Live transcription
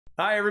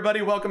Hi,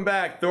 everybody. Welcome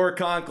back. Thor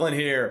Conklin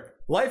here.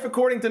 Life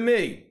according to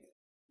me.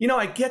 You know,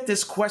 I get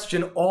this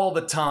question all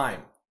the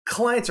time.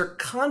 Clients are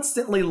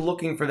constantly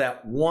looking for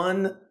that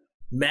one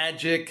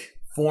magic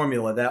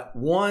formula, that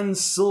one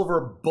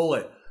silver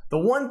bullet, the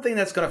one thing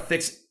that's going to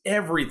fix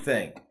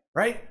everything,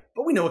 right?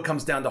 But we know it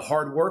comes down to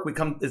hard work.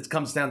 It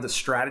comes down to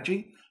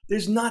strategy.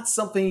 There's not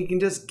something you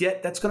can just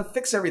get that's going to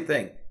fix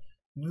everything.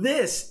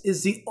 This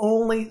is the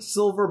only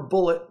silver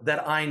bullet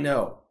that I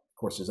know. Of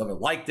course, there's other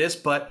like this,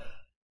 but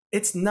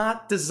it's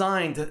not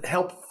designed to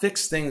help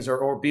fix things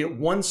or be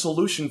one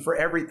solution for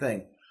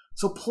everything.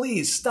 So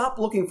please stop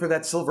looking for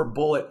that silver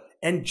bullet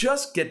and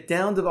just get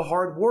down to the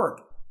hard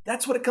work.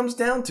 That's what it comes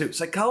down to,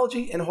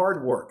 psychology and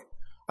hard work.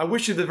 I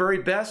wish you the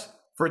very best.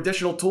 For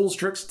additional tools,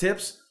 tricks,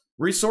 tips,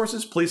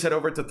 resources, please head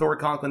over to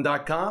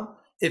thorconklin.com.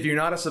 If you're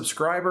not a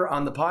subscriber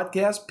on the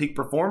podcast, Peak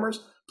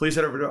Performers, please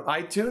head over to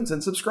iTunes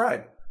and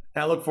subscribe.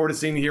 And I look forward to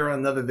seeing you here on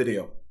another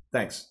video.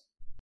 Thanks.